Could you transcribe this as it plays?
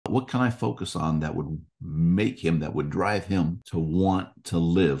What can I focus on that would that would drive him to want to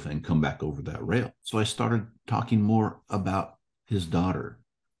live and come back over that rail? So I started talking more about his daughter.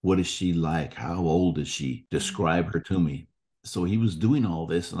 What is she like? How old is she? Describe her to me. So he was doing all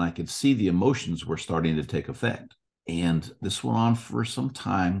this, and I could see the emotions were starting to take effect. And this went on for some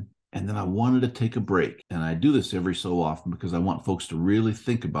time. And then I wanted to take a break. And I do this every so often because I want folks to really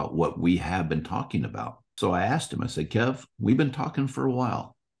think about what we have been talking about. So I asked him, I said, Kev, we've been talking for a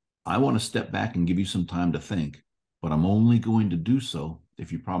while. I want to step back and give you some time to think, but I'm only going to do so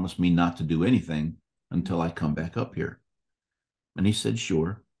if you promise me not to do anything until I come back up here. And he said,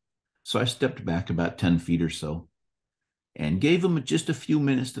 sure. So I stepped back about 10 feet or so and gave him just a few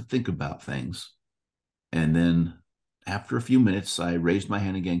minutes to think about things. And then after a few minutes, I raised my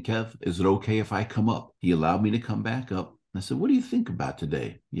hand again. Kev, is it okay if I come up? He allowed me to come back up. I said, what do you think about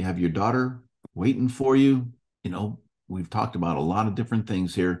today? You have your daughter waiting for you. You know, we've talked about a lot of different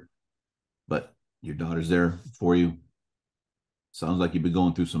things here, but your daughter's there for you. Sounds like you've been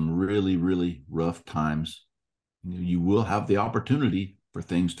going through some really, really rough times. You will have the opportunity for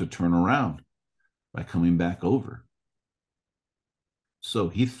things to turn around by coming back over. So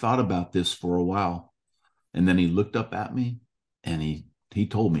he thought about this for a while, and then he looked up at me and he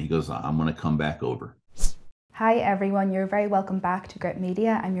told me, he goes, I'm going to come back over. Hi everyone, you're very welcome back to Gript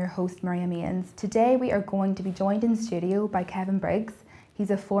Media. I'm your host Maria Mains. Today we are going to be joined in studio by Kevin Briggs. He's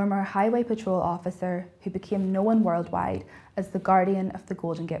a former Highway Patrol officer who became known worldwide as the guardian of the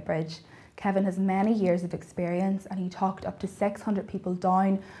Golden Gate Bridge. Kevin has many years of experience, and he talked up to 600 people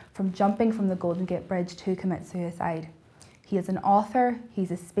down from jumping from the Golden Gate Bridge to commit suicide. He is an author,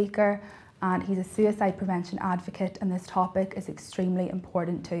 he's a speaker, and he's a suicide prevention advocate, and this topic is extremely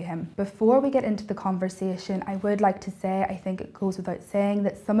important to him. Before we get into the conversation, I would like to say, I think it goes without saying,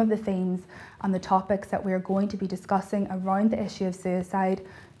 that some of the themes and the topics that we're going to be discussing around the issue of suicide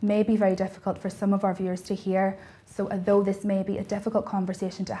may be very difficult for some of our viewers to hear. So although this may be a difficult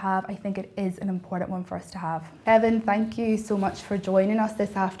conversation to have, I think it is an important one for us to have. Kevin, thank you so much for joining us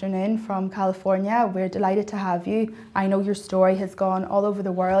this afternoon from California. We're delighted to have you. I know your story has gone all over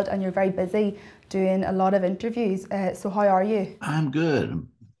the world and you're very busy doing a lot of interviews. So how are you? I'm good. I'm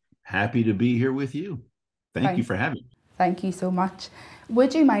happy to be here with you. Thank you for having me. Thank you so much.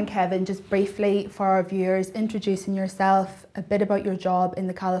 Would you mind, Kevin, just briefly for our viewers, introducing yourself, a bit about your job in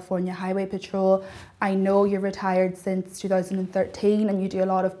the California Highway Patrol? I know you're retired since 2013 and you do a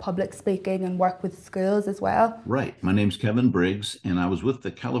lot of public speaking and work with schools as well. Right. My name's Kevin Briggs, and I was with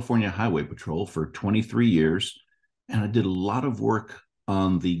the California Highway Patrol for 23 years, and I did a lot of work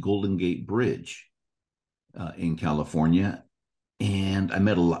on the Golden Gate Bridge in California. And I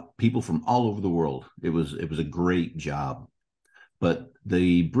met a lot of people from all over the world. It was a great job. But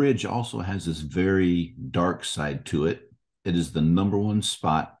the bridge also has this very dark side to it. It is the #1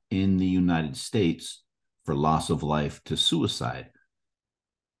 spot in the United States for loss of life to suicide.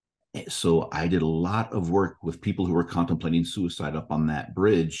 So I did a lot of work with people who were contemplating suicide up on that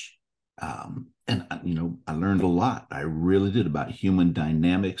bridge. And, you know, I learned a lot. I really did, about human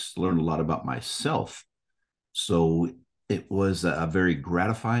dynamics, learned a lot about myself. So it was a very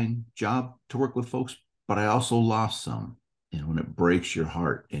gratifying job to work with folks, but I also lost some. And when it breaks your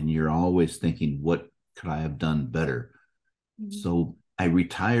heart and you're always thinking, what could I have done better? Mm-hmm. So I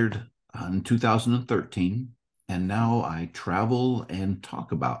retired in 2013, and now I travel and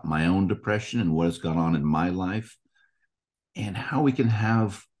talk about my own depression and what has gone on in my life and how we can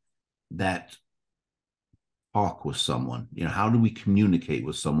have that talk with someone. You know, how do we communicate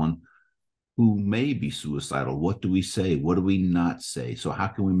with someone who may be suicidal? What do we say? What do we not say? So how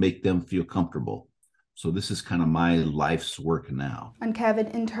can we make them feel comfortable? So this is kind of my life's work now. And Kevin,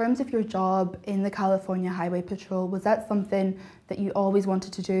 in terms of your job in the California Highway Patrol, was that something that you always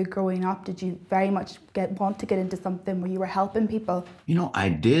wanted to do growing up? Did you very much want to get into something where you were helping people? You know, I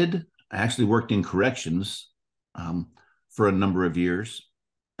did. I actually worked in corrections for a number of years.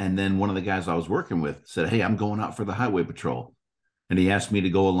 And then one of the guys I was working with said, hey, I'm going out for the Highway Patrol. And he asked me to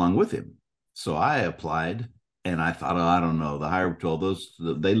go along with him. So I applied, and I thought, oh, I don't know, the Highway Patrol,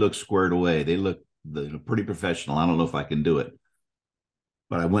 they look squared away. They're pretty professional. I don't know if I can do it.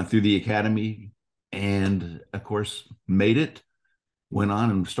 But I went through the academy and, of course, made it, went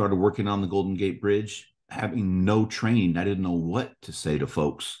on and started working on the Golden Gate Bridge, having no training. I didn't know what to say to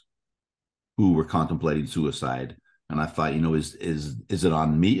folks who were contemplating suicide. And I thought, you know, is it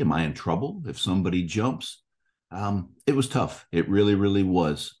on me? Am I in trouble if somebody jumps? It was tough. It really, really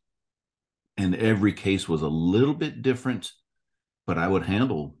was. And every case was a little bit different, but I would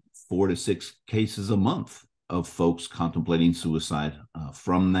handle 4 to 6 cases a month of folks contemplating suicide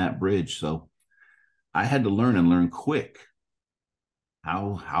from that bridge. So I had to learn quick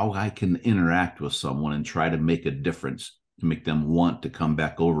how I can interact with someone and try to make a difference to make them want to come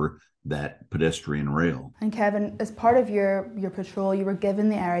back over that pedestrian rail. And Kevin, as part of your patrol, you were given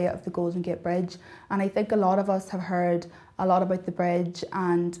the area of the Golden Gate Bridge, and I think a lot of us have heard a lot about the bridge,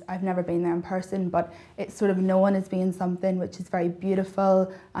 and I've never been there in person, but it's sort of known as being something which is very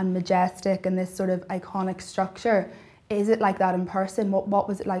beautiful and majestic and this sort of iconic structure. Is it like that in person? What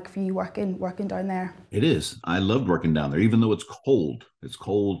was it like for you working down there? It is. I loved working down there, even though it's cold. It's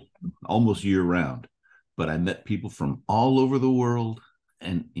cold almost year round. But I met people from all over the world,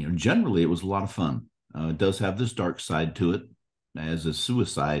 and generally it was a lot of fun. It does have this dark side to it, as a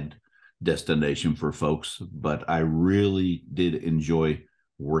suicide destination for folks, but I really did enjoy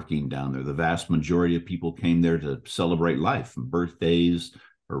working down there. The vast majority of people came there to celebrate life, birthdays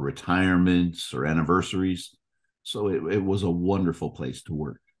or retirements or anniversaries. So it was a wonderful place to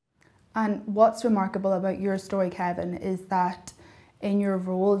work. And what's remarkable about your story, Kevin, is that in your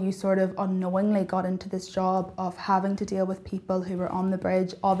role, you sort of unknowingly got into this job of having to deal with people who were on the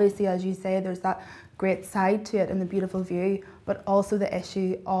bridge. Obviously, as you say, there's that great side to it and the beautiful view, but also the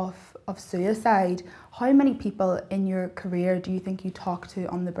issue of suicide. How many people in your career do you think you talked to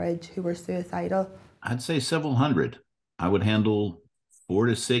on the bridge who were suicidal? I'd say several hundred. I would handle 4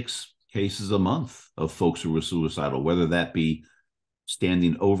 to 6 cases a month of folks who were suicidal, whether that be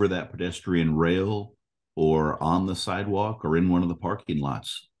standing over that pedestrian rail or on the sidewalk or in one of the parking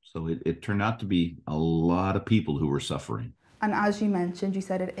lots. So it turned out to be a lot of people who were suffering. And as you mentioned, you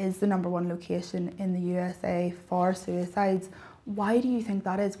said it is the #1 location in the USA for suicides. Why do you think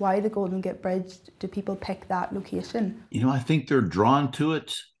that is? Why the Golden Gate Bridge? Do people pick that location? I think they're drawn to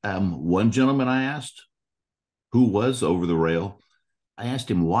it. One gentleman I asked, who was over the rail, I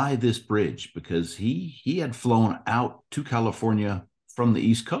asked him why this bridge, because he had flown out to California from the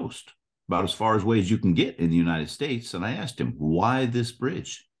East Coast, about as far away as you can get in the United States. And I asked him, why this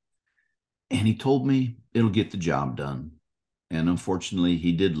bridge? And he told me it'll get the job done. And unfortunately,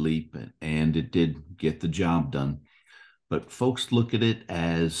 he did leap, and it did get the job done. But folks look at it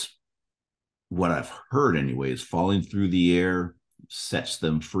as, what I've heard anyway, is falling through the air sets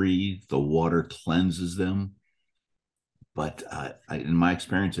them free. The water cleanses them. But in my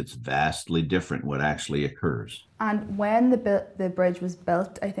experience, it's vastly different what actually occurs. And when the bridge was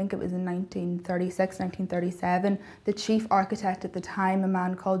built, I think it was in 1936, 1937, the chief architect at the time, a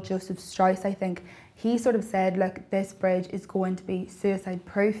man called Joseph Strauss, I think, he sort of said, look, this bridge is going to be suicide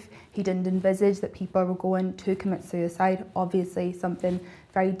proof. He didn't envisage that people were going to commit suicide. Obviously, something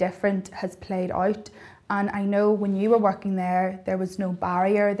very different has played out. And I know when you were working there, there was no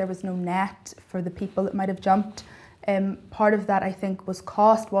barrier, there was no net for the people that might have jumped. Part of that, I think, was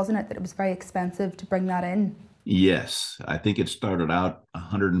cost, wasn't it? That it was very expensive to bring that in. Yes, I think it started out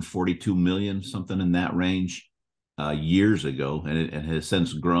 142 million, something in that range, years ago, and it has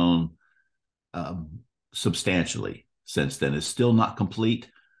since grown substantially since then. It's still not complete,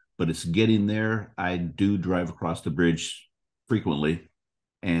 but it's getting there. I do drive across the bridge frequently,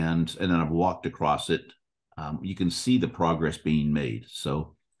 and then I've walked across it. You can see the progress being made.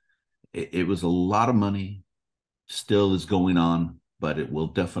 So it was a lot of money, still is going on, but it will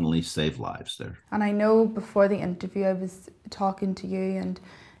definitely save lives there. And I know before the interview I was talking to you,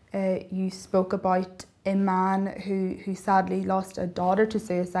 and you spoke about a man who sadly lost a daughter to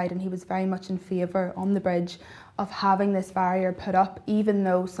suicide, and he was very much in favour on the bridge of having this barrier put up, even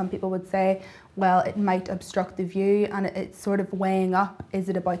though some people would say, well, it might obstruct the view, and it's sort of weighing up, is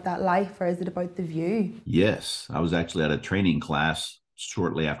it about that life or is it about the view? Yes, I was actually at a training class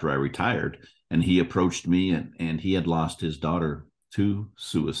shortly after I retired, and he approached me, and he had lost his daughter to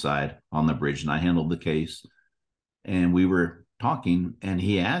suicide on the bridge, and I handled the case. And we were talking, and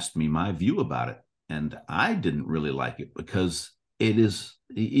he asked me my view about it. And I didn't really like it because it is,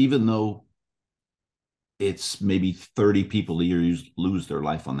 even though it's maybe 30 people a year lose their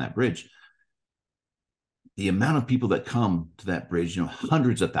life on that bridge, the amount of people that come to that bridge,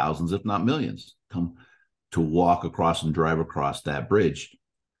 hundreds of thousands, if not millions, come to walk across and drive across that bridge.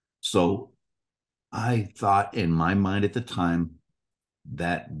 So I thought in my mind at the time,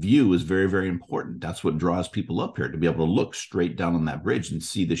 that view is very, very important. That's what draws people up here, to be able to look straight down on that bridge and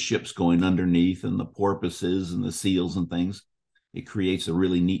see the ships going underneath and the porpoises and the seals and things. It creates a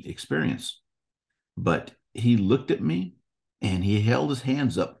really neat experience. But he looked at me and he held his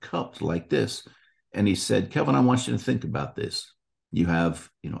hands up cupped like this. And he said, Kevin, I want you to think about this. You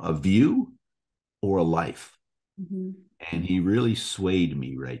have, a view or a life. Mm-hmm. And he really swayed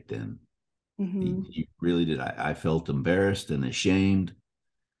me right then. Mm-hmm. He really did. I felt embarrassed and ashamed.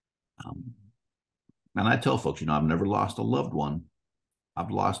 And I tell folks, I've never lost a loved one.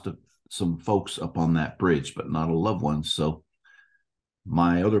 I've lost some folks up on that bridge, but not a loved one. So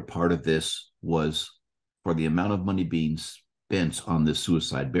My other part of this was for the amount of money being spent on this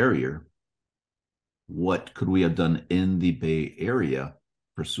suicide barrier, what could we have done in the Bay Area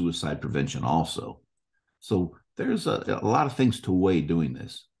for suicide prevention also? So there's a lot of things to weigh doing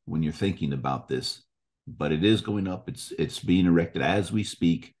this when you're thinking about this, but it is going up. It's being erected as we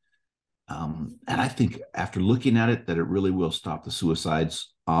speak. And I think after looking at it, that it really will stop the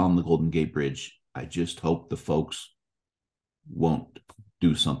suicides on the Golden Gate Bridge. I just hope the folks won't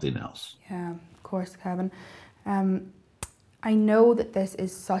do something else. Yeah, of course, Kevin. Um, I know that this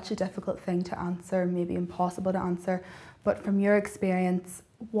is such a difficult thing to answer, maybe impossible to answer, but from your experience,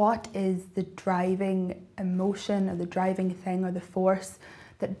 what is the driving emotion or the driving thing or the force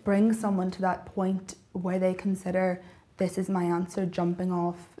that brings someone to that point where they consider this is my answer, jumping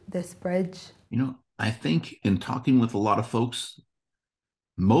off this bridge? I think in talking with a lot of folks,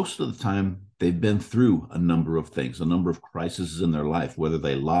 most of the time they've been through a number of things, a number of crises in their life, whether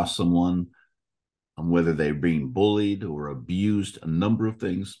they lost someone, whether they're being bullied or abused, a number of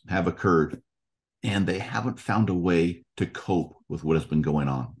things have occurred, and they haven't found a way to cope with what has been going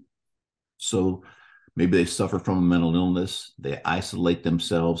on. So maybe they suffer from a mental illness, they isolate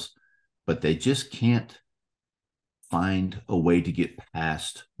themselves, but they just can't find a way to get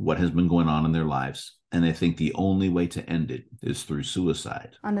past what has been going on in their lives. And they think the only way to end it is through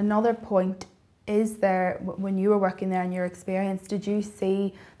suicide. And another point, is there, when you were working there in your experience, did you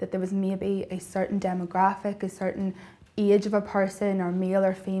see that there was maybe a certain demographic, a certain age of a person, or male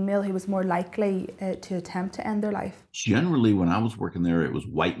or female, who was more likely to attempt to end their life? Generally, when I was working there, it was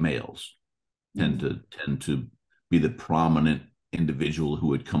white males tend to be the prominent individual who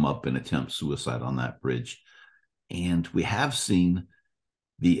would come up and attempt suicide on that bridge. And we have seen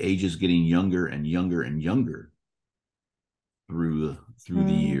the ages getting younger and younger and younger through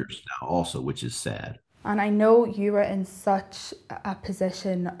the years now also, which is sad. And I know you were in such a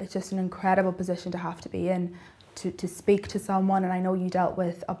position, it's just an incredible position to have to be in, to speak to someone. And I know you dealt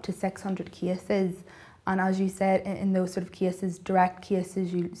with up to 600 cases. And as you said, in those sort of cases, direct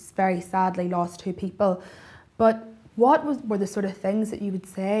cases, you very sadly lost 2 people. But what were the sort of things that you would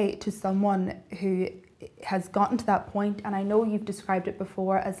say to someone who has gotten to that point? And I know you've described it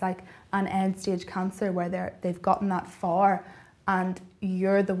before as like an end stage cancer where they've gotten that far, and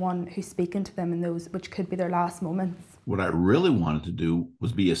you're the one who's speaking to them in those, which could be their last moments. What I really wanted to do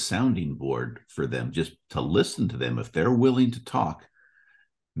was be a sounding board for them, just to listen to them. If they're willing to talk,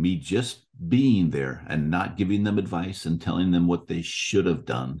 me just being there and not giving them advice and telling them what they should have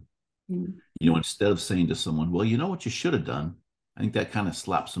done. Instead of saying to someone, well, you know what you should have done, I think that kind of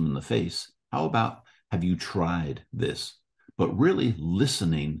slaps them in the face. How about, have you tried this? But really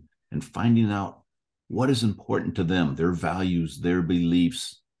listening and finding out what is important to them, their values, their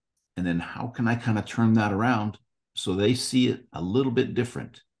beliefs, and then how can I kind of turn that around so they see it a little bit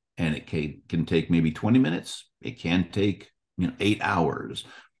different. And it can take maybe 20 minutes. It can take 8 hours.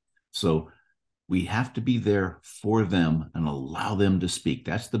 So we have to be there for them and allow them to speak.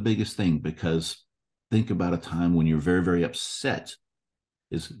 That's the biggest thing, because think about a time when you're very, very upset,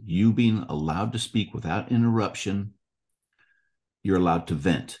 is you being allowed to speak without interruption. You're allowed to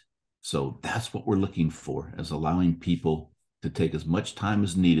vent. So that's what we're looking for, is allowing people to take as much time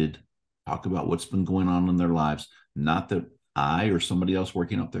as needed, talk about what's been going on in their lives. Not that I or somebody else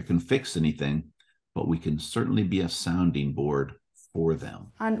working up there can fix anything, but we can certainly be a sounding board for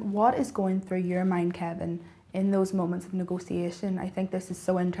them. And what is going through your mind, Kevin, in those moments of negotiation? I think this is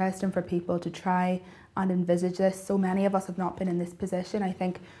so interesting for people to try and envisage this. So many of us have not been in this position. I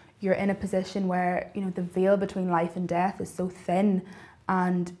think you're in a position where, the veil between life and death is so thin,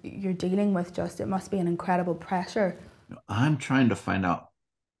 and you're dealing with it must be an incredible pressure. I'm trying to find out,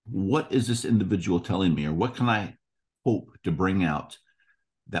 what is this individual telling me, or what can I hope to bring out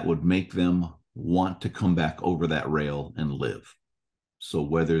that would make them want to come back over that rail and live? So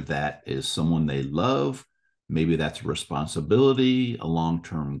whether that is someone they love, maybe that's a responsibility, a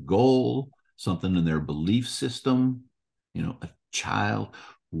long-term goal, something in their belief system, a child,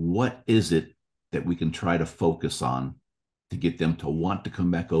 what is it that we can try to focus on to get them to want to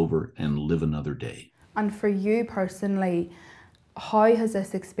come back over and live another day? And for you personally, how has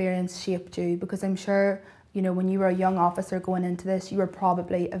this experience shaped you? Because I'm sure, when you were a young officer going into this, you were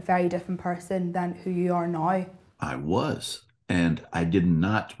probably a very different person than who you are now. I was. And I did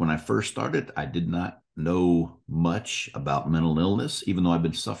not, when I first started, I did not know much about mental illness, even though I've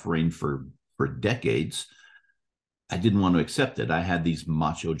been suffering for decades. I didn't want to accept it. I had these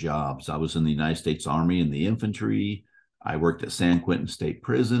macho jobs. I was in the United States Army in the infantry. I worked at San Quentin State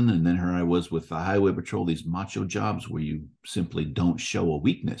Prison, and then here I was with the Highway Patrol, these macho jobs where you simply don't show a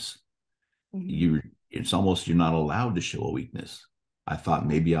weakness. It's almost, you're not allowed to show a weakness. I thought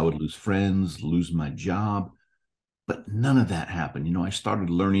maybe I would lose friends, lose my job, but none of that happened. I started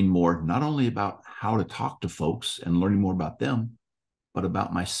learning more, not only about how to talk to folks and learning more about them, but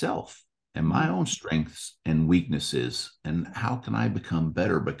about myself and my Mhm. own strengths and weaknesses and how can I become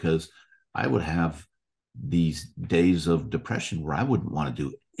better, because I would have these days of depression where I wouldn't want to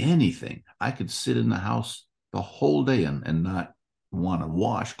do anything. I could sit in the house the whole day and not want to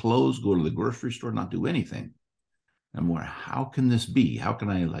wash clothes, go to the grocery store, not do anything. I'm more, how can this be? How can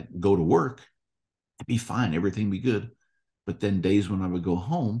I like go to work and be fine, everything be good? But then days when I would go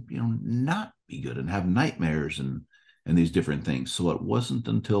home, not be good and have nightmares and these different things. So it wasn't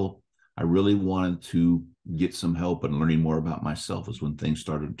until I really wanted to get some help and learning more about myself is when things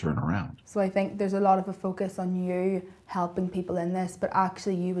started to turn around. So I think there's a lot of a focus on you helping people in this, but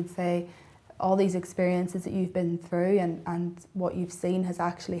actually you would say all these experiences that you've been through and what you've seen has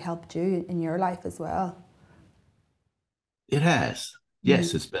actually helped you in your life as well. It has.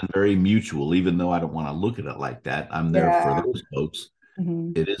 Yes, Mhm. it's been very mutual, even though I don't want to look at it like that. I'm there for Yeah. those folks.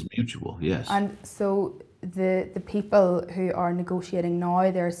 Mhm. It is mutual. Yes. And so the people who are negotiating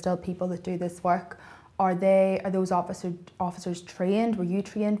now, there are still people that do this work. Are those officers trained? Were you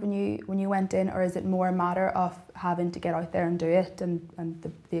trained when you went in, or is it more a matter of having to get out there and do it and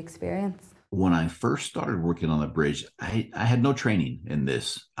the experience? When I first started working on the bridge, I had no training in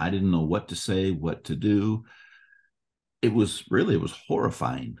this. I didn't know what to say, what to do. It was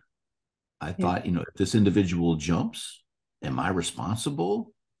horrifying. I Yeah. thought, if this individual jumps, am I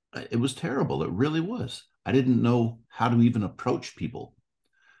responsible? It was terrible. It really was. I didn't know how to even approach people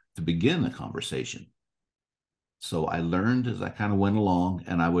to begin the conversation. So I learned as I kind of went along,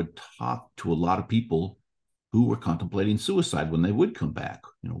 and I would talk to a lot of people who were contemplating suicide when they would come back.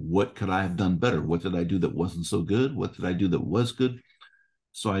 What could I have done better? What did I do that wasn't so good? What did I do that was good?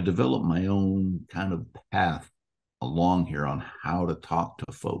 So I developed my own kind of path along here on how to talk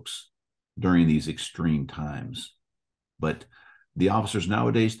to folks during these extreme times. But the officers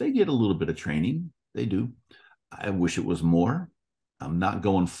nowadays, they get a little bit of training. They do. I wish it was more. I'm not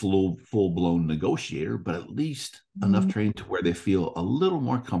going full blown negotiator, but at least enough Mhm. training to where they feel a little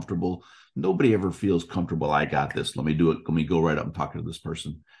more comfortable. Nobody ever feels comfortable. I got this. Let me do it. Let me go right up and talk to this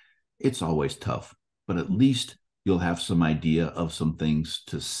person. It's always tough, but at least you'll have some idea of some things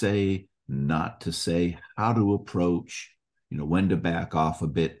to say, not to say, how to approach, when to back off a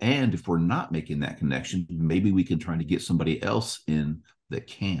bit. And if we're not making that connection, maybe we can try to get somebody else in that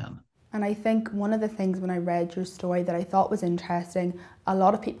can. And I think one of the things when I read your story that I thought was interesting, a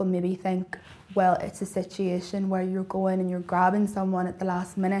lot of people maybe think, well, it's a situation where you're going and you're grabbing someone at the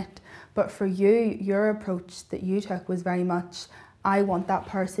last minute. But for you, your approach that you took was very much, I want that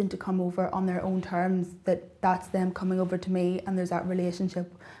person to come over on their own terms, that's them coming over to me and there's that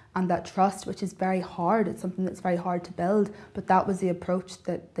relationship and that trust, which is very hard. It's something that's very hard to build. But that was the approach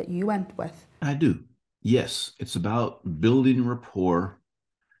that you went with. I do. Yes, it's about building rapport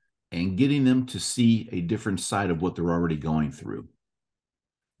and getting them to see a different side of what they're already going through.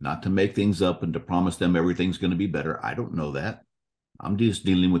 Not to make things up and to promise them everything's going to be better. I don't know that. I'm just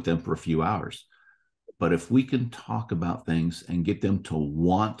dealing with them for a few hours. But if we can talk about things and get them to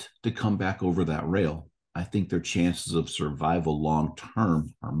want to come back over that rail, I think their chances of survival long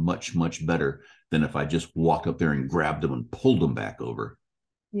term are much, much better than if I just walk up there and grabbed them and pulled them back over.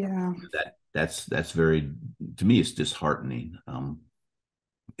 Yeah. That's very, to me, it's disheartening.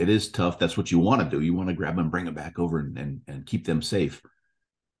 It is tough. That's what you want to do. You want to grab them, bring them back over, and keep them safe.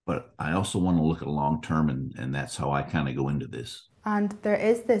 But I also want to look at long term, and that's how I kind of go into this. And there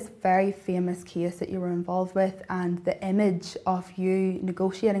is this very famous case that you were involved with, and the image of you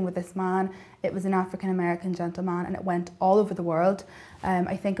negotiating with this man, it was an African American gentleman, and it went all over the world.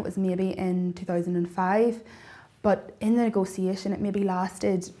 I think it was maybe in 2005, but in the negotiation, it maybe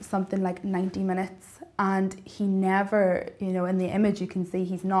lasted something like 90 minutes. And he never, in the image you can see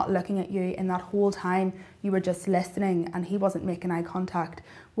he's not looking at you in that whole time. You were just listening and he wasn't making eye contact.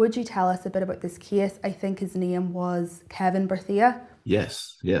 Would you tell us a bit about this case? I think his name was Kevin Berthea.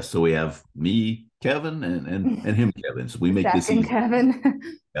 Yes, yes. So we have me, Kevin, and him, Kevin. So we The make this second easy. Kevin.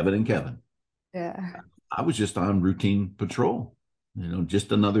 Kevin and Kevin. Yeah. I was just on routine patrol,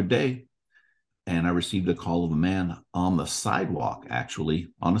 just another day. And I received a call of a man on the sidewalk, actually,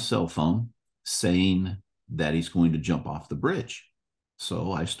 on a cell phone, saying that he's going to jump off the bridge.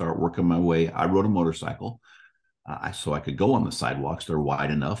 So I start working my way. I rode a motorcycle, so I could go on the sidewalks. They're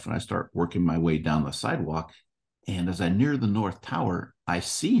wide enough. And I start working my way down the sidewalk. And as I near the North Tower, I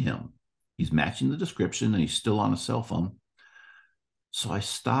see him. He's matching the description and he's still on a cell phone. So I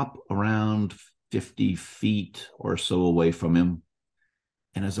stop around 50 feet or so away from him.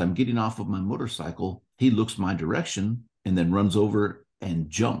 And as I'm getting off of my motorcycle, he looks my direction and then runs over and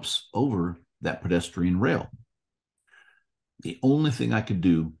jumps over that pedestrian rail. The only thing I could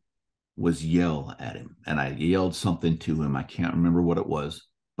do was yell at him. And I yelled something to him. I can't remember what it was.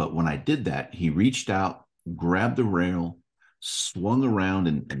 But when I did that, he reached out, grabbed the rail, swung around,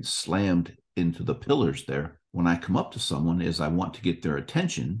 and slammed into the pillars there. When I come up to someone, is I want to get their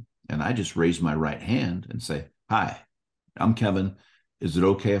attention, and I just raise my right hand and say, "Hi, I'm Kevin. Is it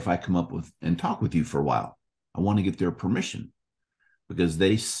okay if I come up with and talk with you for a while?" I want to get their permission because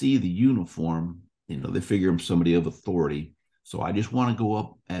they see the uniform, they figure I'm somebody of authority. So I just want to go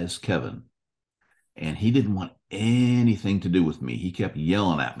up as Kevin. And he didn't want anything to do with me. He kept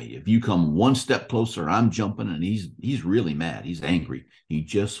yelling at me. If you come one step closer, I'm jumping. And he's really mad. He's angry. He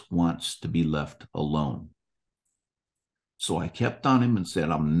just wants to be left alone. So I kept on him and said,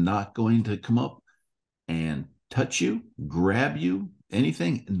 "I'm not going to come up and touch you, grab you,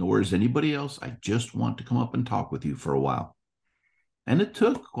 anything, nor is anybody else. I just want to come up and talk with you for a while." And it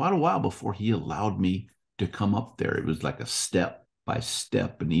took quite a while before he allowed me to come up there. It was like a step by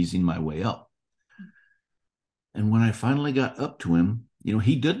step and easing my way up. And when I finally got up to him,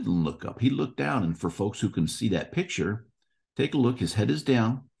 he didn't look up. He looked down. And for folks who can see that picture, take a look. His head is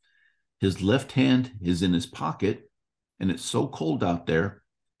down. His left hand is in his pocket. And it's so cold out there.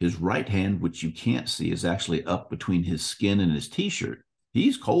 His right hand, which you can't see, is actually up between his skin and his t-shirt.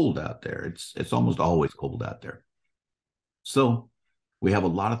 He's cold out there. It's almost always cold out there. So we have a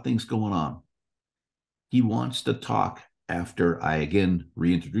lot of things going on. He wants to talk after I again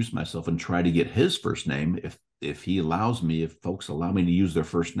reintroduce myself and try to get his first name. If he allows me, if folks allow me to use their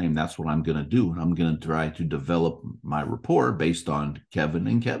first name, that's what I'm going to do. And I'm going to try to develop my rapport based on Kevin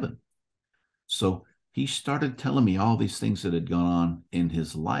and Kevin. So he started telling me all these things that had gone on in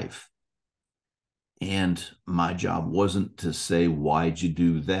his life. And my job wasn't to say, "Why'd you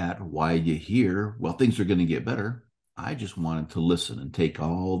do that? Why are you here?" Well, things are going to get better. I just wanted to listen and take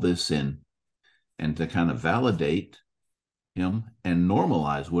all this in and to kind of validate him and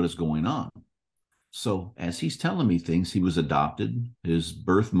normalize what is going on. So as he's telling me things, he was adopted. His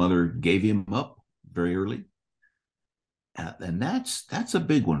birth mother gave him up very early. And that's a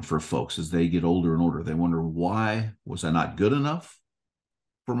big one for folks as they get older and older. They wonder, why was I not good enough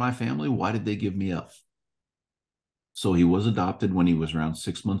for my family? Why did they give me up? So he was adopted when he was around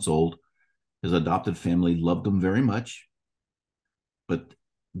 6 months old. His adopted family loved him very much, but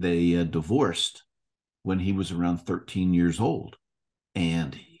they divorced when he was around 13 years old.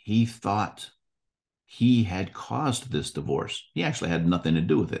 And he thought he had caused this divorce. He actually had nothing to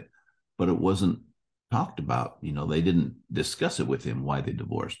do with it, but it wasn't talked about. They didn't discuss it with him why they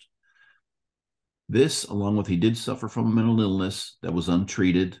divorced. This, along with he did suffer from a mental illness that was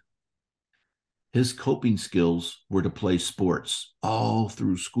untreated. His coping skills were to play sports all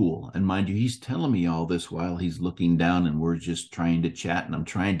through school. And mind you, he's telling me all this while he's looking down and we're just trying to chat. And I'm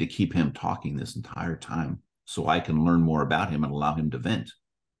trying to keep him talking this entire time so I can learn more about him and allow him to vent.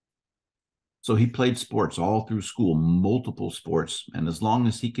 So he played sports all through school, multiple sports. And as long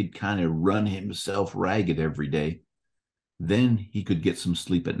as he could kind of run himself ragged every day, then he could get some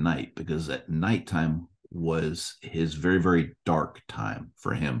sleep at night, because at nighttime was his very, very dark time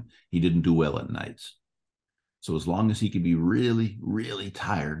for him. He didn't do well at nights. So as long as he could be really, really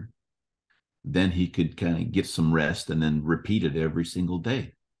tired, then he could kind of get some rest and then repeat it every single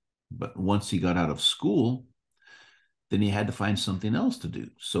day. But once he got out of school, then he had to find something else to do.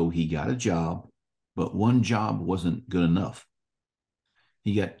 So he got a job, but one job wasn't good enough.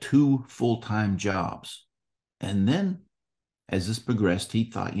 He got 2 full-time jobs. And then as this progressed, he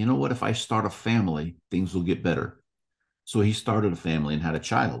thought, you know what, if I start a family, things will get better. So he started a family and had a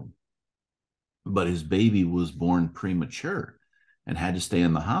child. But his baby was born premature and had to stay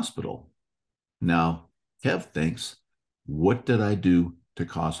in the hospital. Now, Kev thinks, what did I do to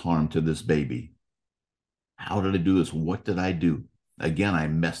cause harm to this baby? How did I do this? What did I do? Again, I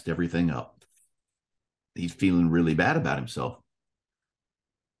messed everything up. He's feeling really bad about himself.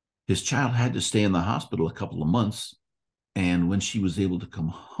 His child had to stay in the hospital a couple of months. And when she was able to come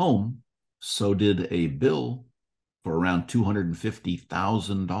home, so did a bill for around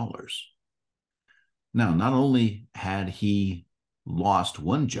 $250,000. Now, not only had he lost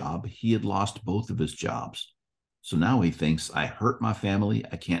one job, he had lost both of his jobs. So now he thinks, I hurt my family.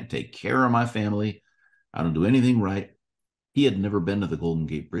 I can't take care of my family. I don't do anything right. He had never been to the Golden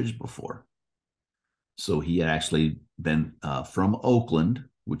Gate Bridge before. So he had actually been from Oakland,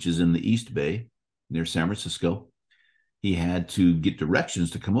 which is in the East Bay near San Francisco. He had to get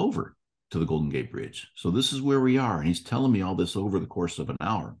directions to come over to the Golden Gate Bridge. So this is where we are. And he's telling me all this over the course of an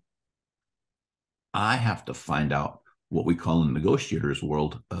hour. I have to find out what we call in the negotiators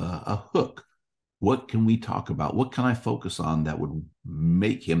world a hook. What can we talk about? What can I focus on that would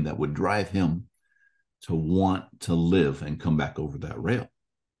make him, that would drive him to want to live and come back over that rail?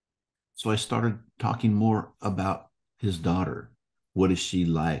 So I started talking more about his daughter. What is she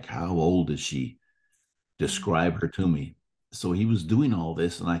like? How old is she? Describe her to me. So he was doing all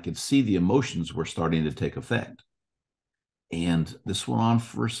this, and I could see the emotions were starting to take effect. And this went on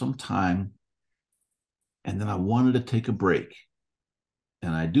for some time. And then I wanted to take a break.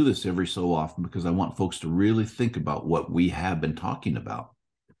 And I do this every so often because I want folks to really think about what we have been talking about.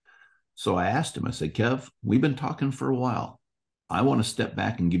 So I asked him, I said, Kev, we've been talking for a while. I want to step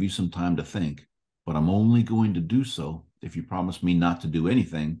back and give you some time to think, but I'm only going to do so if you promise me not to do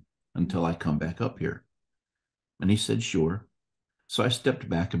anything until I come back up here. And he said, sure. So I stepped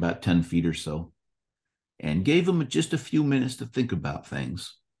back about 10 feet or so and gave him just a few minutes to think about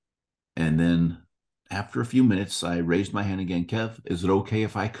things. And then after a few minutes, I raised my hand again. Kev, is it okay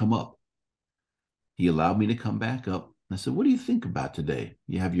if I come up? He allowed me to come back up. I said, what do you think about today?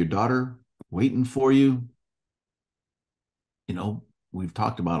 You have your daughter waiting for you. You know, we've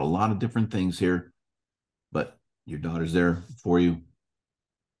talked about a lot of different things here, but your daughter's there for you.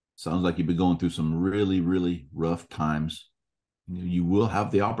 Sounds like you've been going through some really, really rough times. You will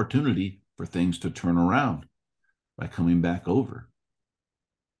have the opportunity for things to turn around by coming back over.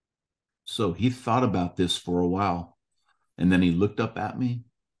 So he thought about this for a while, and then he looked up at me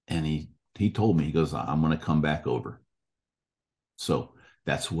and he told me, he goes, I'm going to come back over. So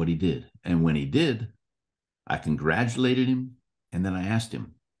that's what he did. And when he did, I congratulated him. And then I asked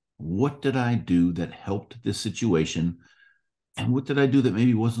him, what did I do that helped this situation? And what did I do that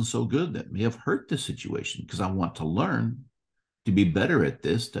maybe wasn't so good, that may have hurt the situation? Because I want to learn to be better at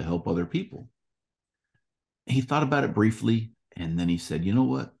this to help other people. He thought about it briefly. And then he said, you know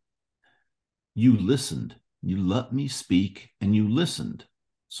what? You listened. You let me speak and you listened.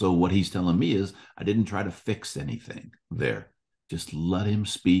 So what he's telling me is I didn't try to fix anything there. Just let him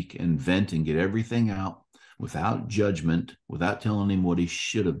speak and vent and get everything out without judgment, without telling him what he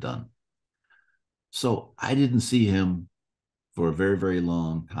should have done. So I didn't see him for a very, very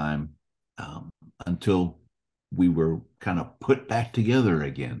long time until we were kind of put back together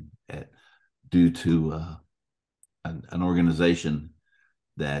again due to an organization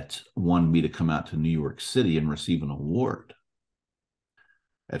that wanted me to come out to New York City and receive an award.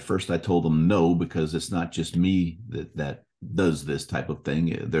 At first, I told them no, because it's not just me that does this type of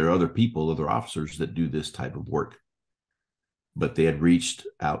thing. There are other people, other officers that do this type of work. But they had reached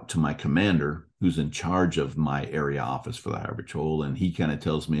out to my commander, who's in charge of my area office for the Highway Patrol, and he kind of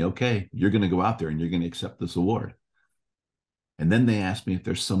tells me, okay, you're going to go out there and you're going to accept this award. And then they asked me if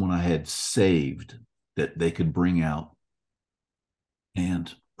there's someone I had saved that they could bring out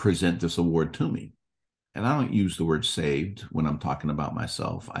and present this award to me. And I don't use the word saved when I'm talking about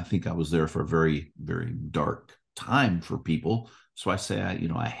myself. I think I was there for a very, very dark time for people. So I say,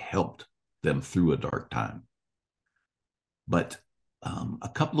 I helped them through a dark time. But a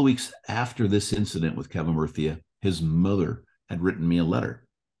couple of weeks after this incident with Kevin Berthia, his mother had written me a letter.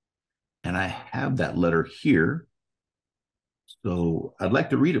 And I have that letter here. So I'd like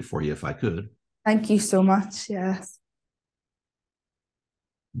to read it for you if I could. Thank you so much. Yes.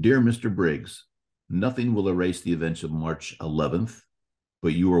 Dear Mr. Briggs, nothing will erase the events of March 11th,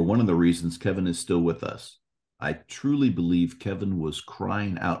 but you are one of the reasons Kevin is still with us. I truly believe Kevin was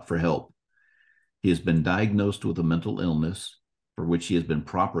crying out for help. He has been diagnosed with a mental illness for which he has been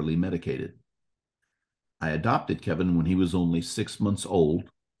properly medicated. I adopted Kevin when he was only 6 months old,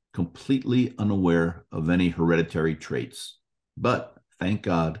 completely unaware of any hereditary traits. But thank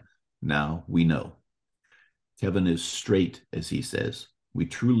God, now we know. Kevin is straight, as he says. We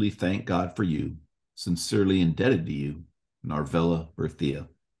truly thank God for you. Sincerely indebted to you, Narvella Berthia.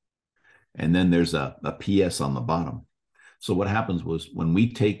 And then there's a PS on the bottom. So what happens was when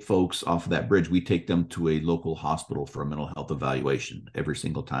we take folks off of that bridge, we take them to a local hospital for a mental health evaluation every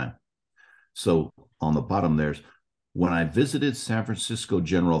single time. So on the bottom there's, when I visited San Francisco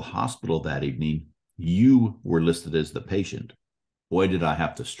General Hospital that evening, you were listed as the patient. Boy, did I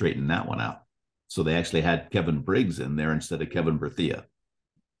have to straighten that one out. So they actually had Kevin Briggs in there instead of Kevin Berthia.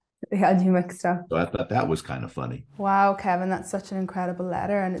 They had you mixed up. So I thought that was kind of funny. Wow, Kevin, that's such an incredible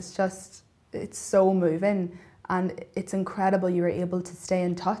letter, and it's so moving, and it's incredible you were able to stay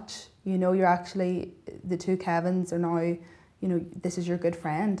in touch. You're actually, the two Kevins are now, this is your good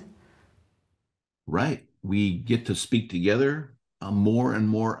friend. Right. We get to speak together more and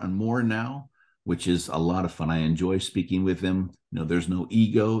more and more now, which is a lot of fun. I enjoy speaking with them. There's no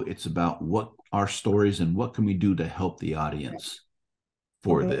ego. It's about what our stories and what can we do to help the audience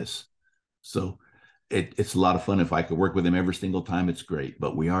for this. So it's a lot of fun. If I could work with him every single time, it's great.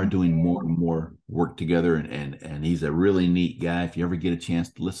 But we are doing more Mhm. and more work together, and he's a really neat guy. If you ever get a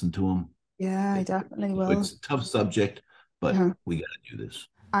chance to listen to him, Yeah, I it, definitely will. it's a tough subject, but Uh-huh. we got to do this.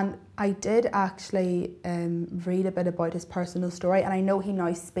 And I did actually read a bit about his personal story, and I know he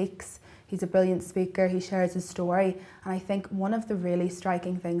now speaks. He's a brilliant speaker. He shares his story, and I think one of the really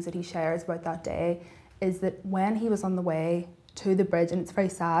striking things that he shares about that day is that when he was on the way to the bridge, and it's very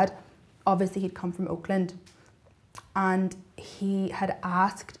sad, obviously he'd come from Oakland, and he had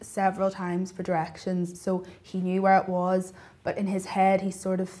asked several times for directions, so he knew where it was. But in his head, he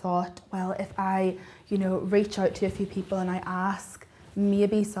sort of thought, well, if I, reach out to a few people and I ask,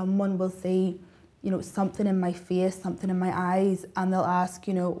 maybe someone will see, something in my face, something in my eyes, and they'll ask,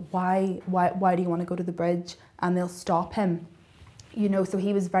 why do you want to go to the bridge? And they'll stop him. So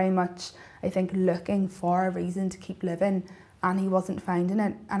he was very much, I think, looking for a reason to keep living, and he wasn't finding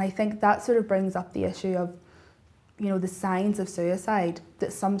it. And I think that sort of brings up the issue of, the signs of suicide,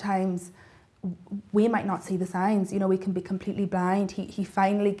 that sometimes we might not see the signs. We can be completely blind. He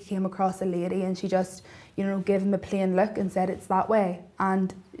finally came across a lady, and she just, gave him a plain look and said it's that way,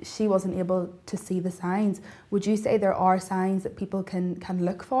 and she wasn't able to see the signs. Would you say there are signs that people can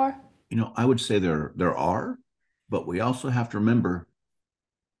look for? I would say there are, but we also have to remember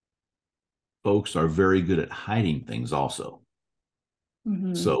folks are very good at hiding things also.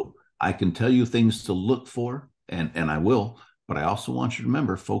 Mm-hmm. So I can tell you things to look for, and I will, but I also want you to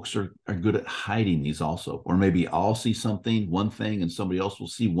remember folks are good at hiding these also. Or maybe I'll see something, one thing, and somebody else will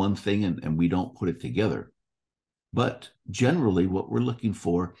see one thing, and we don't put it together. But generally, what we're looking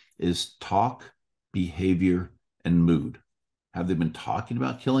for is talk, behavior, and mood. Have they been talking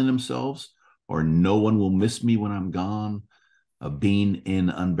about killing themselves? Or no one will miss me when I'm gone? Being in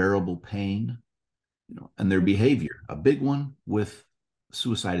unbearable pain? And their behavior. A big one with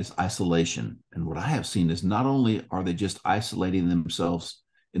suicide is isolation. And what I have seen is not only are they just isolating themselves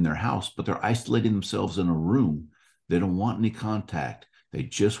in their house, but they're isolating themselves in a room. They don't want any contact. They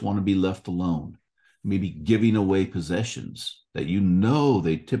just want to be left alone. Maybe giving away possessions that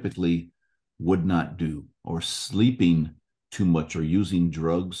they typically would not do, or sleeping too much, or using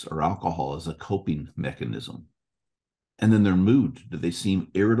drugs or alcohol as a coping mechanism. And then their mood. Do they seem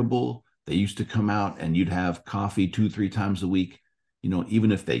irritable? They used to come out and you'd have coffee 2, 3 times a week.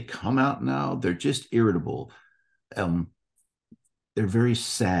 Even if they come out now, they're just irritable. Um, they're very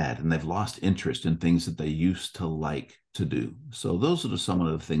sad, and they've lost interest in things that they used to like to do. So those are some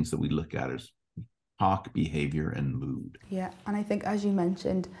of the things that we look at as talk, behavior, and mood. Yeah, and I think, as you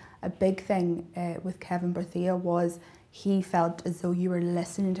mentioned, a big thing with Kevin Berthea was he felt as though you were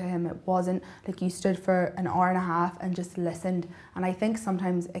listening to him. It wasn't like you stood for an hour and a half and just listened. And I think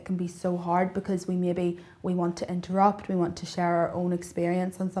sometimes it can be so hard because we want to interrupt, we want to share our own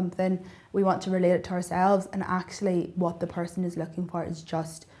experience on something, we want to relate it to ourselves, and actually what the person is looking for is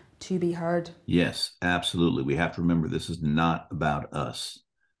just to be heard. Yes, absolutely. We have to remember this is not about us.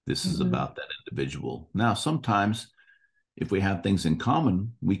 This is Mm-hmm. about that individual. Now, sometimes if we have things in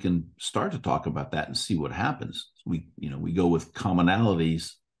common, we can start to talk about that and see what happens. We go with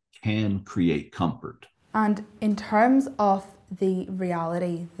commonalities can create comfort. And in terms of the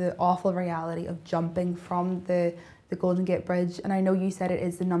reality, the awful reality of jumping from the Golden Gate Bridge, and I know you said it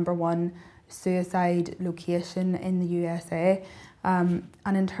is the number one suicide location in the USA. And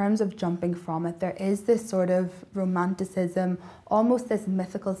in terms of jumping from it, there is this sort of romanticism, almost this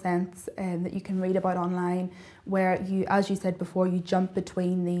mythical sense that you can read about online, where you, as you said before, you jump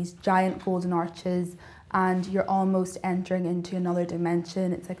between these giant golden arches and you're almost entering into another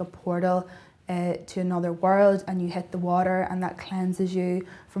dimension. It's like a portal to another world, and you hit the water and that cleanses you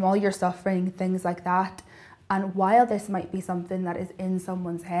from all your suffering, things like that. And while this might be something that is in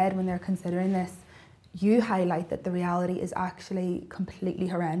someone's head when they're considering this, you highlight that the reality is actually completely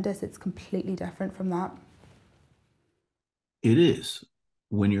horrendous. It's completely different from that. It is.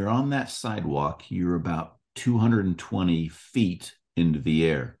 When you're on that sidewalk, you're about 220 feet into the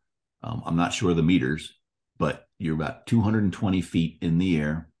air. I'm not sure of the meters, but you're about 220 feet in the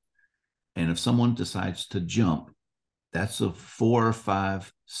air. And if someone decides to jump, that's a 4 or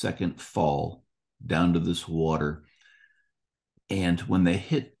 5 second fall down to this water. And when they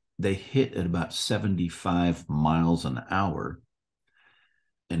hit at about 75 miles an hour.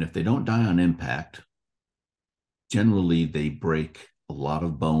 And if they don't die on impact, generally they break a lot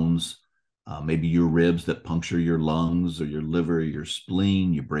of bones, maybe your ribs that puncture your lungs, or your liver, your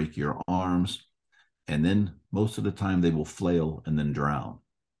spleen, you break your arms. And then most of the time they will flail and then drown.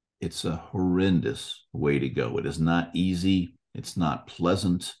 It's a horrendous way to go. It is not easy. It's not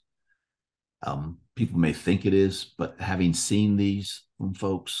pleasant. People may think it is, but having seen these from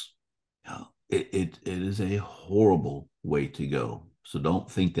folks, it is a horrible way to go. So don't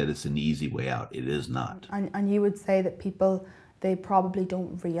think that it's an easy way out. It is not. And you would say that people, they probably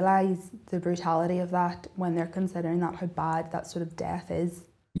don't realize the brutality of that when they're considering that, how bad that sort of death is.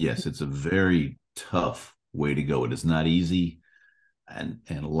 Yes, it's a very tough way to go. It is not easy. And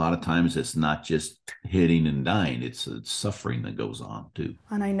a lot of times it's not just hitting and dying, it's suffering that goes on too.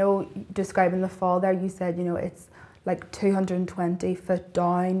 And I know, describing the fall there, you said, it's like 220 foot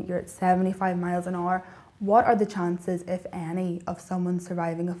down, you're at 75 miles an hour. What are the chances, if any, of someone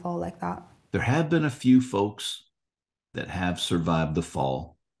surviving a fall like that? There have been a few folks that have survived the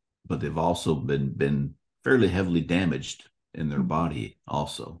fall, but they've also been fairly heavily damaged in their body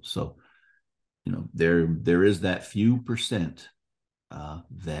also. So, there is that few percent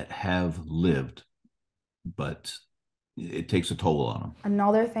that have lived, but it takes a toll on them.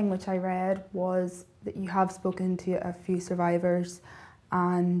 Another thing which I read was that you have spoken to a few survivors,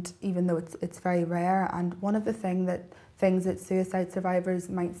 and even though it's very rare, and one of the things that suicide survivors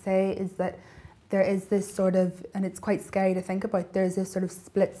might say is that there is this sort of, and it's quite scary to think about, there's this sort of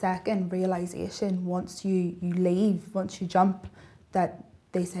split second realization once you leave, once you jump, that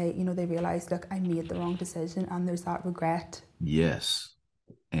they say, they realize, look, I made the wrong decision, and there's that regret. Yes.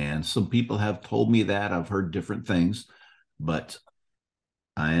 And some people have told me that. I've heard different things, but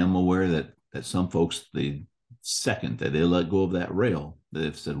I am aware that some folks, the second that they let go of that rail,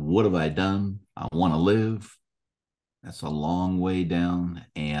 they've said, what have I done? I want to live. That's a long way down.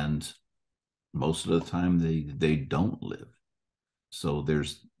 And most of the time they don't live. So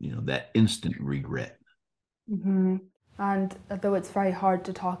there's, that instant regret. Mm-hmm. And though it's very hard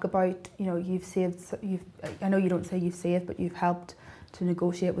to talk about, I know you don't say you've saved, but you've helped to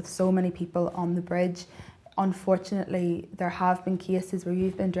negotiate with so many people on the bridge. Unfortunately, there have been cases where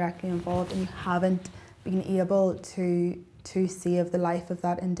you've been directly involved and you haven't been able to save the life of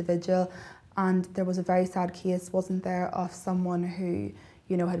that individual. And there was a very sad case, wasn't there, of someone who,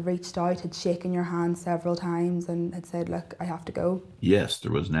 had reached out, had shaken your hand several times and had said, look, I have to go. Yes,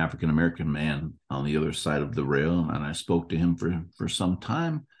 there was an African-American man on the other side of the rail, and I spoke to him for some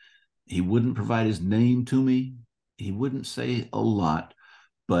time. He wouldn't provide his name to me. He wouldn't say a lot,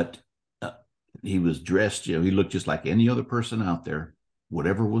 but he was dressed, he looked just like any other person out there.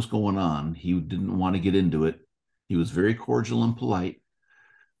 Whatever was going on, he didn't want to get into it. He was very cordial and polite,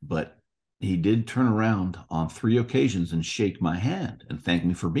 but he did turn around on 3 occasions and shake my hand and thank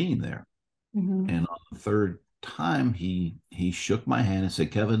me for being there. Mm-hmm. And on the third time, he shook my hand and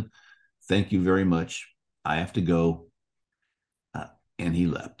said, Kevin, thank you very much. I have to go. And he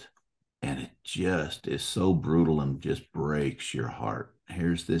left. And it just is so brutal and just breaks your heart.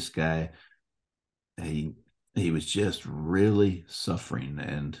 Here's this guy. He was just really suffering,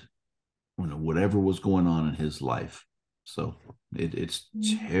 and whatever was going on in his life. So it's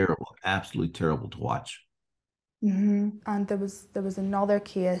terrible, absolutely terrible to watch. Mm-hmm. And there was another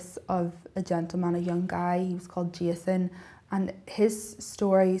case of a gentleman, a young guy. He was called Jason, and his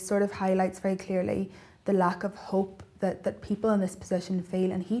story sort of highlights very clearly the lack of hope that people in this position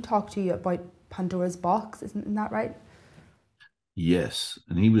feel. And he talked to you about Pandora's box, isn't that right? Yes,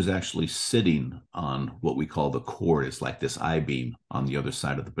 and he was actually sitting on what we call the cord. It's like this I-beam on the other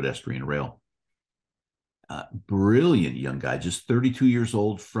side of the pedestrian rail. Brilliant young guy, just 32 years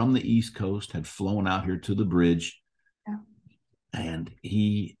old, from the East Coast, had flown out here to the bridge. Yeah. And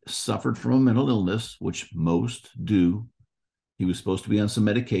he suffered from a mental illness, which most do. He was supposed to be on some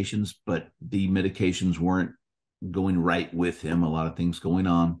medications, but the medications weren't going right with him, a lot of things going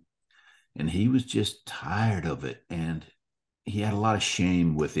on. And he was just tired of it. And he had a lot of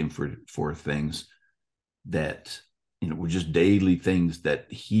shame with him for things that, were just daily things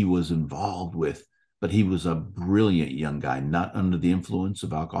that he was involved with. But he was a brilliant young guy, not under the influence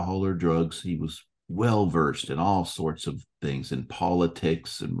of alcohol or drugs. He was well-versed in all sorts of things, in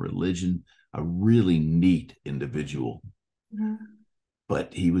politics and religion, a really neat individual. Mm-hmm.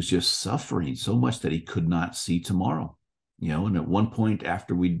 But he was just suffering so much that he could not see tomorrow. And at one point,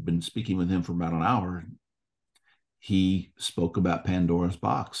 after we'd been speaking with him for about an hour, he spoke about Pandora's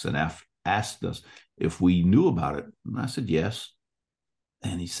box and asked us if we knew about it. And I said, yes.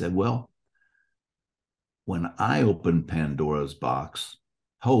 And he said, well, when I open Pandora's box,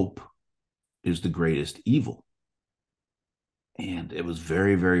 hope is the greatest evil. And it was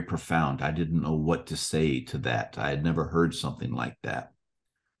very, very profound. I didn't know what to say to that. I had never heard something like that.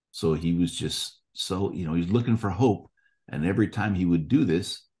 So he was just so, he's looking for hope. And every time he would do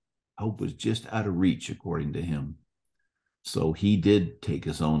this, hope was just out of reach, according to him. So he did take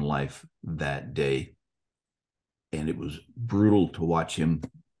his own life that day. And it was brutal to watch him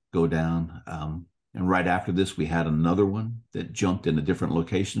go down. And right after this, we had another one that jumped in a different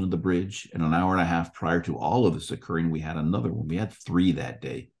location of the bridge. And an hour and a half prior to all of this occurring, we had another one. We had three that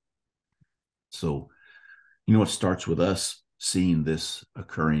day. So, it starts with us seeing this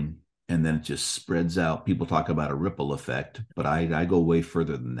occurring, and then it just spreads out. People talk about a ripple effect, but I go way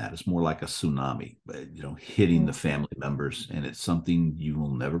further than that. It's more like a tsunami, hitting the family members. And it's something you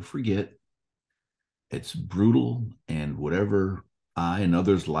will never forget. It's brutal, and whatever I and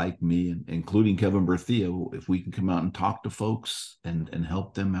others like me, including Kevin Berthia, if we can come out and talk to folks and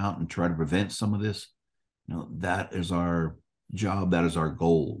help them out and try to prevent some of this, that is our job. That is our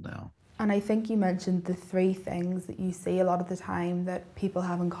goal now. And I think you mentioned the three things that you see a lot of the time that people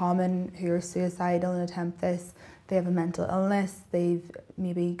have in common who are suicidal and attempt this. They have a mental illness, they've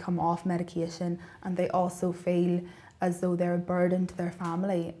maybe come off medication, and they also feel as though they're a burden to their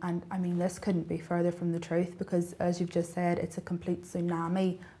family. And I mean, this couldn't be further from the truth, because as you've just said, it's a complete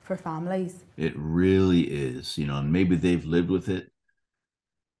tsunami for families. It really is, and maybe they've lived with it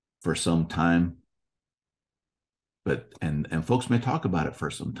for some time, but and folks may talk about it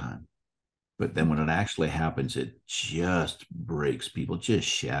for some time. But then when it actually happens, it just breaks people, it just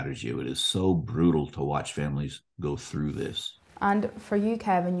shatters you. It is so brutal to watch families go through this. And for you,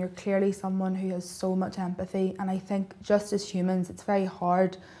 Kevin, you're clearly someone who has so much empathy. And I think just as humans, it's very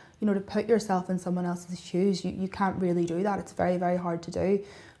hard, to put yourself in someone else's shoes. You can't really do that. It's very, very hard to do.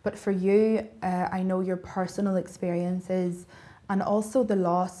 But for you, I know your personal experiences and also the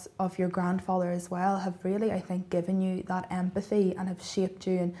loss of your grandfather as well have really, I think, given you that empathy and have shaped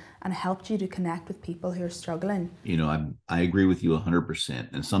you and helped you to connect with people who are struggling. I agree with you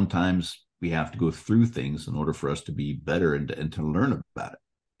 100%. And sometimes we have to go through things in order for us to be better and to learn about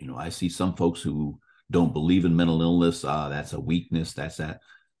it. I see some folks who don't believe in mental illness. That's a weakness. That's that.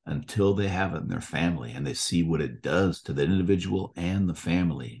 Until they have it in their family and they see what it does to the individual and the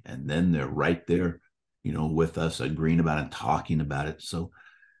family. And then they're right there, with us agreeing about it and talking about it. So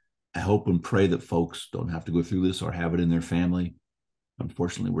I hope and pray that folks don't have to go through this or have it in their family.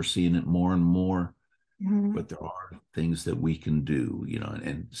 Unfortunately, we're seeing it more and more. Mm-hmm. But there are things that we can do,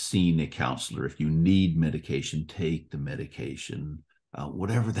 and seeing a counselor. If you need medication, take the medication,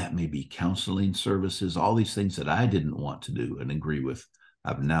 whatever that may be, counseling services, all these things that I didn't want to do and agree with,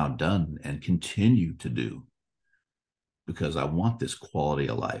 I've now done and continue to do because I want this quality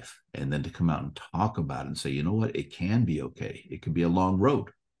of life. And then to come out and talk about it and say, you know what, it can be okay. It can be a long road,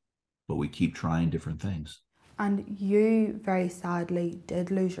 but we keep trying different things. And you very sadly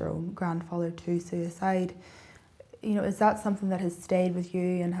did lose your own grandfather to suicide. Is that something that has stayed with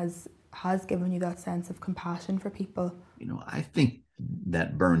you and has given you that sense of compassion for people? I think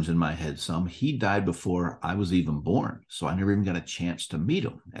that burns in my head some. He died before I was even born, so I never even got a chance to meet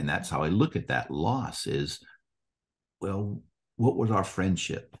him. And that's how I look at that loss is, well, what would our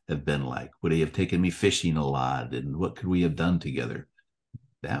friendship have been like? Would he have taken me fishing a lot? And what could we have done together?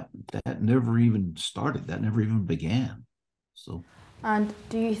 That never even started. That never even began. So. And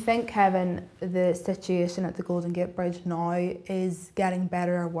do you think, Kevin, the situation at the Golden Gate Bridge now is getting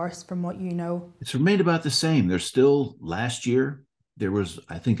better or worse from what you know? It's remained about the same. There's still, last year, there was,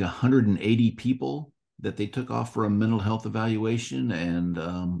 I think, 180 people that they took off for a mental health evaluation. And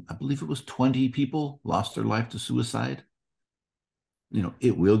I believe it was 20 people lost their life to suicide.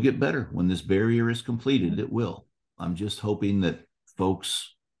 It will get better when this barrier is completed. It will. I'm just hoping that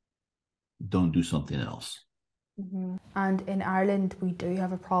folks don't do something else. Mm-hmm. And in Ireland, we do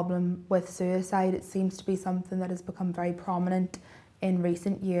have a problem with suicide. It seems to be something that has become very prominent in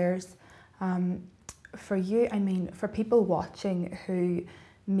recent years. For you, for people watching who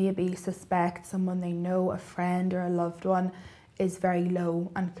maybe suspect someone they know, a friend or a loved one, is very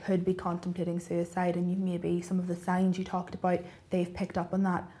low and could be contemplating suicide, and maybe some of the signs you talked about, they've picked up on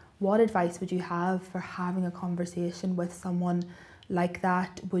that. What advice would you have for having a conversation with someone like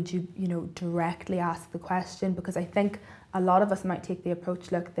that? Would you, directly ask the question? Because I think a lot of us might take the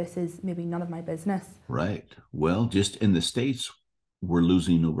approach, look, this is maybe none of my business. Right. Well, just in the States, we're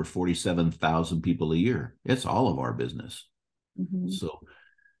losing over 47,000 people a year. It's all of our business. Mm-hmm. So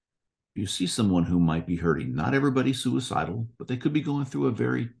you see someone who might be hurting. Not everybody's suicidal, but they could be going through a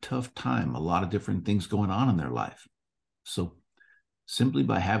very tough time, a lot of different things going on in their life. So simply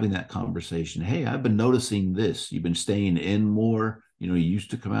by having that conversation, hey, I've been noticing this. You've been staying in more. You used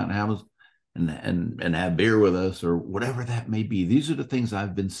to come out and have and have beer with us or whatever that may be. These are the things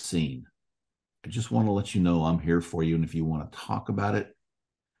I've been seeing. I just want to let you know I'm here for you. And if you want to talk about it,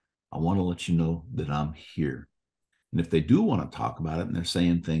 I want to let you know that I'm here. And if they do want to talk about it and they're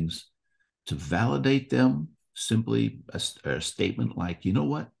saying things to validate them, simply a statement like, you know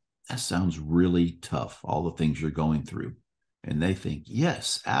what, that sounds really tough, all the things you're going through. And they think,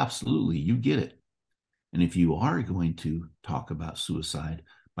 yes, absolutely, you get it. And if you are going to talk about suicide,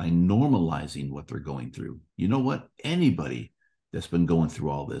 by normalizing what they're going through, you know what? Anybody that's been going through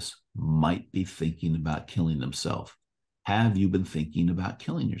all this might be thinking about killing themselves. Have you been thinking about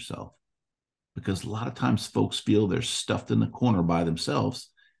killing yourself? Because a lot of times folks feel they're stuffed in the corner by themselves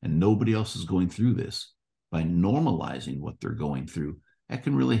and nobody else is going through this. By normalizing what they're going through, that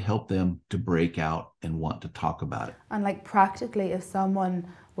can really help them to break out and want to talk about it. And like practically, if someone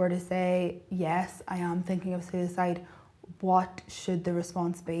were to say, yes, I am thinking of suicide, what should the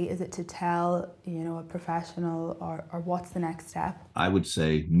response be? Is it to tell, a professional, or what's the next step? I would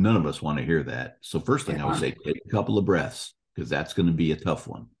say none of us want to hear that. So first thing I would say, take a couple of breaths, because that's going to be a tough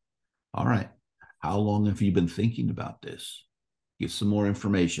one. All right. How long have you been thinking about this? Get some more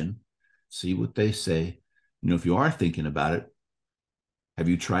information, see what they say. If you are thinking about it, have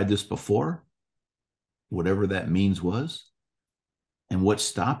you tried this before? Whatever that means was. And what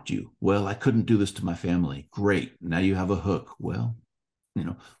stopped you? Well, I couldn't do this to my family. Great. Now you have a hook. Well,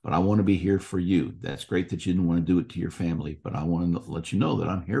 but I want to be here for you. That's great that you didn't want to do it to your family, but I want to let you know that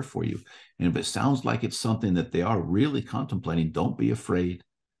I'm here for you. And if it sounds like it's something that they are really contemplating, don't be afraid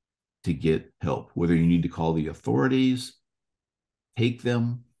to get help, whether you need to call the authorities, take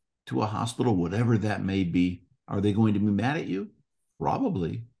them to a hospital, whatever that may be. Are they going to be mad at you?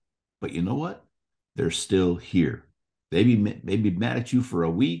 Probably. But you know what? They're still here. They may be mad at you for a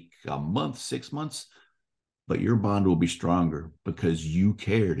week, a month, 6 months, but your bond will be stronger because you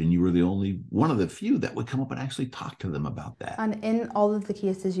cared and you were the only one of the few that would come up and actually talk to them about that. And in all of the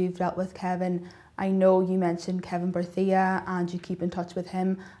cases you've dealt with, Kevin, I know you mentioned Kevin Berthia and you keep in touch with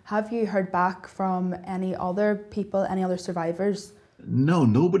him. Have you heard back from any other people, any other survivors? No,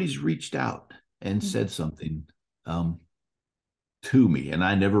 nobody's reached out and said something to me, and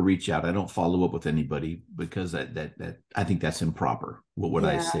I never reach out. I don't follow up with anybody because that I think that's improper. What would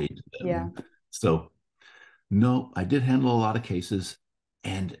I say to them? Yeah. So no, I did handle a lot of cases,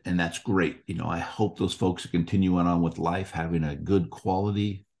 and that's great. I hope those folks continue on with life, having a good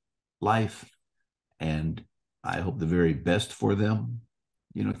quality life, and I hope the very best for them.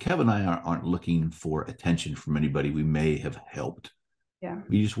 Kevin and I aren't looking for attention from anybody we may have helped. Yeah.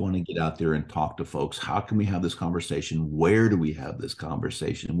 We just want to get out there and talk to folks. How can we have this conversation? Where do we have this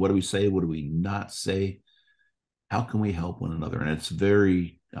conversation? What do we say? What do we not say? How can we help one another? And it's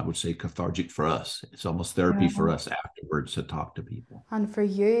very, I would say, cathartic for us. It's almost therapy for us afterwards to talk to people. And for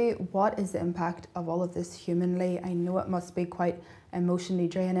you, what is the impact of all of this humanly? I know it must be quite emotionally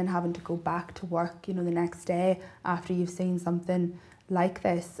draining having to go back to work, the next day after you've seen something like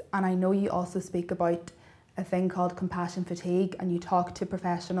this. And I know you also speak about a thing called compassion fatigue, and you talk to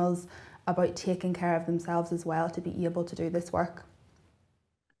professionals about taking care of themselves as well to be able to do this work.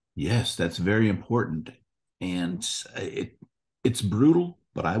 Yes, that's very important. And it's brutal,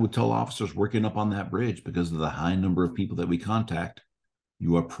 but I would tell officers working up on that bridge, because of the high number of people that we contact,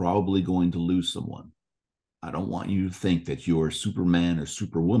 you are probably going to lose someone. I don't want you to think that you're Superman or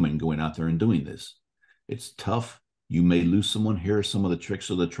Superwoman going out there and doing this. It's tough. You may lose someone. Here are some of the tricks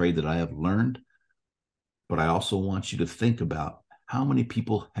of the trade that I have learned. But I also want you to think about how many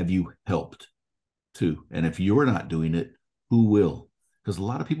people have you helped too. And if you're not doing it, who will? Because a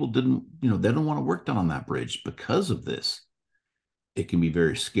lot of people they don't want to work down on that bridge because of this. It can be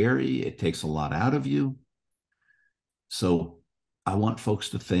very scary. It takes a lot out of you. So I want folks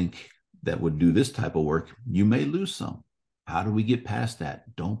to think that would do this type of work, you may lose some. How do we get past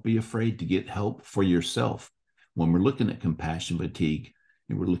that? Don't be afraid to get help for yourself. When we're looking at compassion fatigue,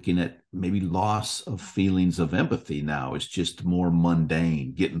 and we're looking at maybe loss of feelings of empathy now. It's just more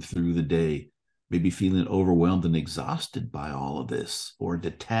mundane, getting through the day, maybe feeling overwhelmed and exhausted by all of this, or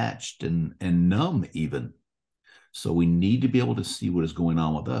detached and numb even. So we need to be able to see what is going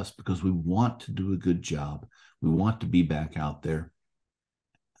on with us, because we want to do a good job. We want to be back out there.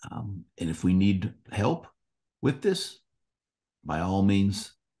 And if we need help with this, by all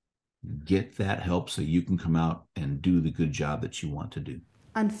means, get that help so you can come out and do the good job that you want to do.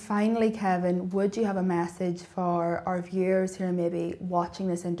 And finally, Kevin, would you have a message for our viewers who are maybe watching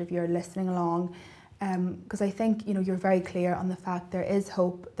this interview or listening along? Because I think, you're very clear on the fact there is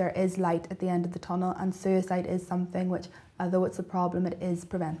hope, there is light at the end of the tunnel, and suicide is something which, although it's a problem, it is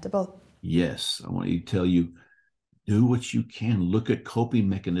preventable. Yes, I want to tell you, do what you can. Look at coping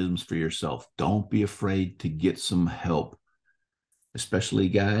mechanisms for yourself. Don't be afraid to get some help, especially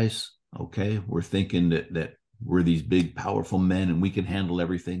guys. Okay, we're thinking that we're these big, powerful men and we can handle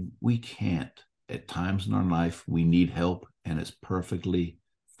everything. We can't. At times in our life, we need help, and it's perfectly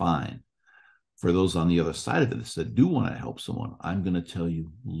fine. For those on the other side of this that do want to help someone, I'm going to tell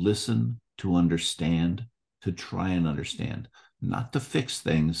you, listen to understand, to try and understand, not to fix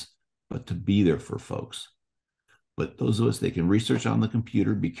things, but to be there for folks. But those of us, they can research on the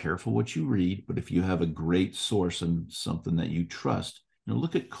computer, be careful what you read. But if you have a great source and something that you trust,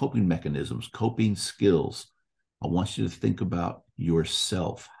 look at coping mechanisms, coping skills. I want you to think about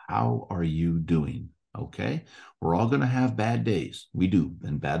yourself. How are you doing? Okay. We're all going to have bad days. We do,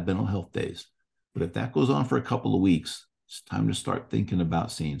 and bad mental health days. But if that goes on for a couple of weeks, it's time to start thinking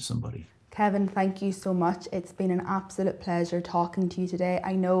about seeing somebody. Kevin, thank you so much. It's been an absolute pleasure talking to you today.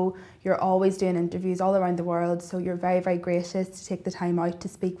 I know you're always doing interviews all around the world, so you're very, very gracious to take the time out to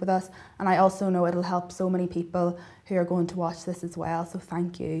speak with us. And I also know it'll help so many people who are going to watch this as well. So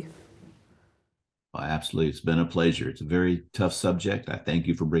thank you. Well, absolutely. It's been a pleasure. It's a very tough subject. I thank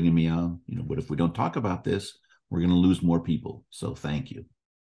you for bringing me on. But if we don't talk about this, we're going to lose more people. So thank you.